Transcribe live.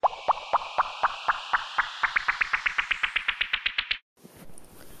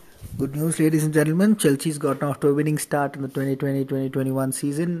Good news, ladies and gentlemen. Chelsea's gotten off to a winning start in the 2020-2021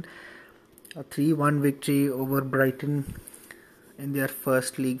 season. A 3-1 victory over Brighton in their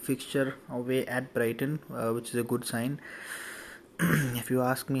first league fixture away at Brighton, which is a good sign. If you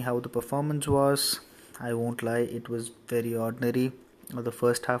ask me how the performance was, I won't lie, it was very ordinary. The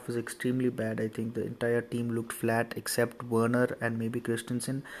first half was extremely bad. I think the entire team looked flat except Werner and maybe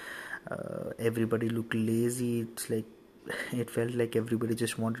Christensen. Everybody looked lazy. It felt like everybody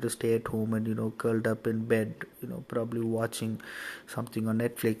just wanted to stay at home and curled up in bed, probably watching something on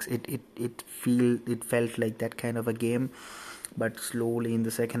Netflix. It felt like that kind of a game. But slowly in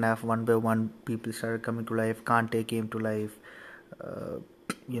the second half, one by one, people started coming to life. Kante came to life.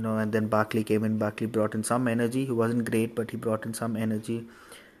 And then Barkley came in. Barkley brought in some energy. He wasn't great, but he brought in some energy.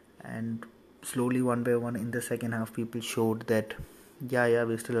 And slowly, one by one, in the second half, people showed that, yeah,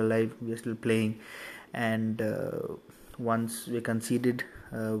 we're still alive, we're still playing. And once we conceded,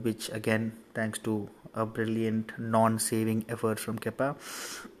 which again, thanks to a brilliant non-saving effort from Kepa,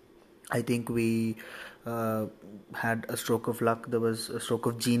 I think we had a stroke of luck. There was a stroke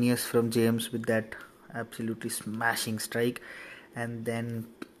of genius from James with that absolutely smashing strike. And then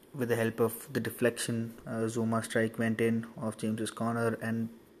with the help of the deflection, Zuma strike went in off James's corner, and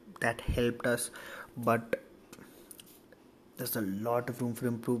that helped us. But there's a lot of room for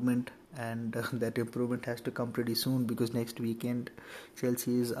improvement, and that improvement has to come pretty soon, because next weekend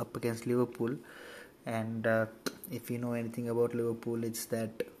Chelsea is up against Liverpool. And if you know anything about Liverpool, it's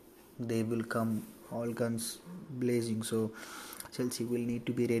that they will come all guns blazing. So Chelsea will need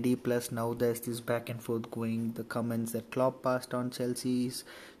to be ready. Plus now there's this back and forth going, the comments that Klopp passed on Chelsea's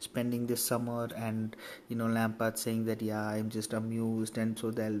spending this summer, and Lampard saying that I'm just amused. And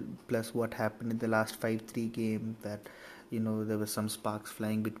so plus what happened in the last 5-3 game, that there was some sparks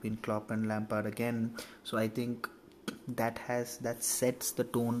flying between Klopp and Lampard again. So I think that sets the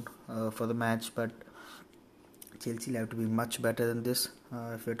tone for the match. But Chelsea will have to be much better than this.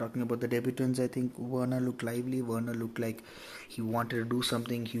 If we're talking about the debutants, I think Werner looked lively. Werner looked like he wanted to do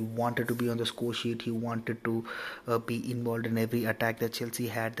something. He wanted to be on the score sheet. He wanted to be involved in every attack that Chelsea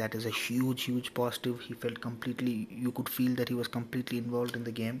had. That is a huge, huge positive. He felt you could feel that he was completely involved in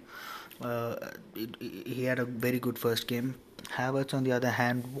the game. He had a very good first game. Havertz, on the other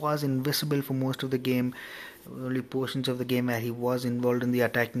hand, was invisible for most of the game. Only portions of the game where he was involved in the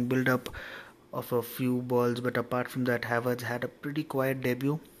attacking build-up of a few balls, but apart from that, Havertz had a pretty quiet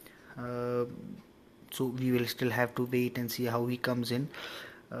debut. So we will still have to wait and see how he comes in.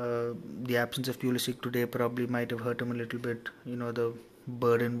 The absence of Pulisic today probably might have hurt him a little bit. The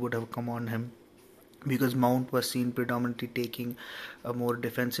burden would have come on him, because Mount was seen predominantly taking a more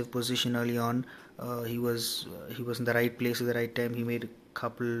defensive position early on. He was in the right place at the right time. He made a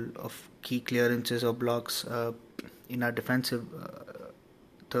couple of key clearances or blocks in our defensive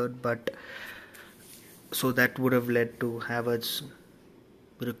third, but so that would have led to Havertz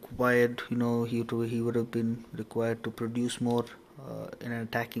required, he would have been required to produce more in an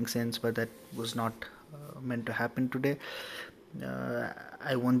attacking sense, but that was not meant to happen today.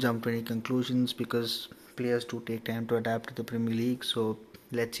 I won't jump to any conclusions, because players do take time to adapt to the Premier League. So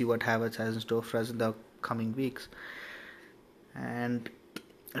let's see what Havertz has in store for us in the coming weeks. And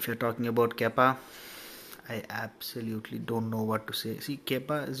if you're talking about Kepa, I absolutely don't know what to say. See,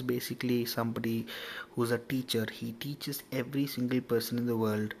 Kepa is basically somebody who's a teacher. He teaches every single person in the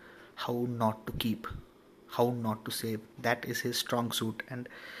world how not to keep, how not to save. That is his strong suit. And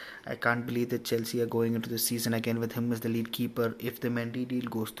I can't believe that Chelsea are going into the season again with him as the lead keeper. If the Mendy deal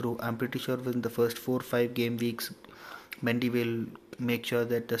goes through, I'm pretty sure within the first 4-5 game weeks, Mendy will make sure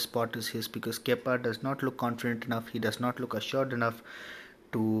that the spot is his, because Kepa does not look confident enough. He does not look assured enough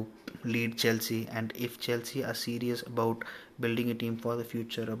to lead Chelsea. And if Chelsea are serious about building a team for the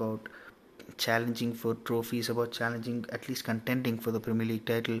future, about challenging for trophies, about challenging, at least contending for the Premier League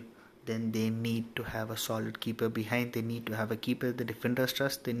title, then they need to have a solid keeper behind. They need to have a keeper the defenders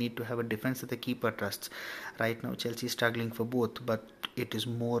trust. They need to have a defense that the keeper trusts. Right now Chelsea is struggling for both, but it is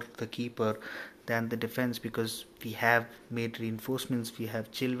more the keeper than the defense, because we have made reinforcements. We have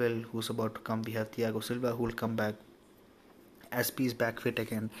Chilwell who's about to come. We have Thiago Silva who will come back. Aspi is back fit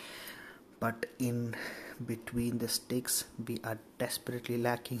again, but in between the sticks we are desperately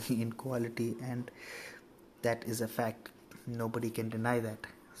lacking in quality, and that is a fact. Nobody can deny that.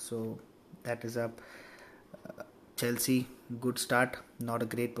 So that is up. Chelsea, good start, not a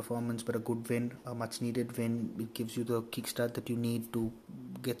great performance, but a good win, a much needed win. It gives you the kickstart that you need to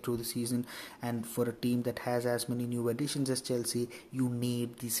get through the season. And for a team that has as many new additions as Chelsea, you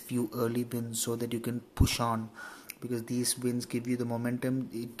need these few early wins so that you can push on. because these wins give you the momentum.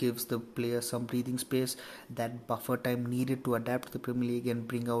 It gives the players some breathing space, that buffer time needed to adapt to the Premier League and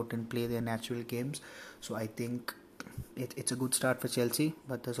bring out and play their natural games. So I think it's a good start for Chelsea,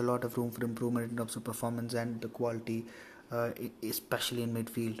 but there's a lot of room for improvement in terms of performance and the quality, especially in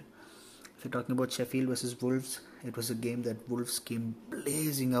midfield. If you're talking about Sheffield versus Wolves, it was a game that Wolves came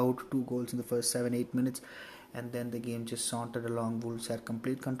blazing out, 2 goals in the first 7-8 minutes, and then the game just sauntered along. Wolves had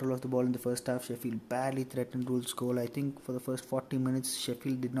complete control of the ball in the first half. Sheffield barely threatened Wolves' goal. I think for the first 40 minutes,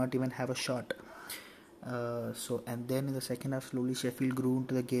 Sheffield did not even have a shot. And then in the second half, slowly Sheffield grew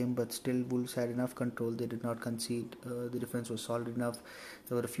into the game, but still Wolves had enough control. They did not concede. The defense was solid enough.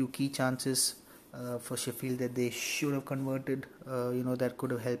 There were a few key chances for Sheffield that they should have converted. That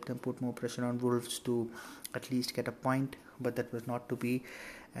could have helped them put more pressure on Wolves to at least get a point, but that was not to be,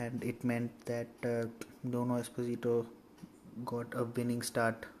 and it meant that Nuno Esposito got a winning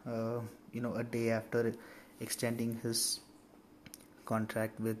start. A day after extending his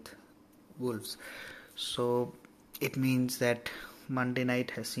contract with Wolves. So it means that Monday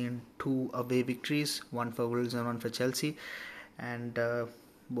night has seen 2 away victories, one for Wolves and one for Chelsea, and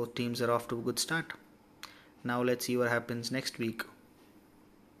both teams are off to a good start. Now let's see what happens next week.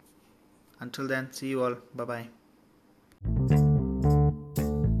 Until then, see you all. Bye-bye.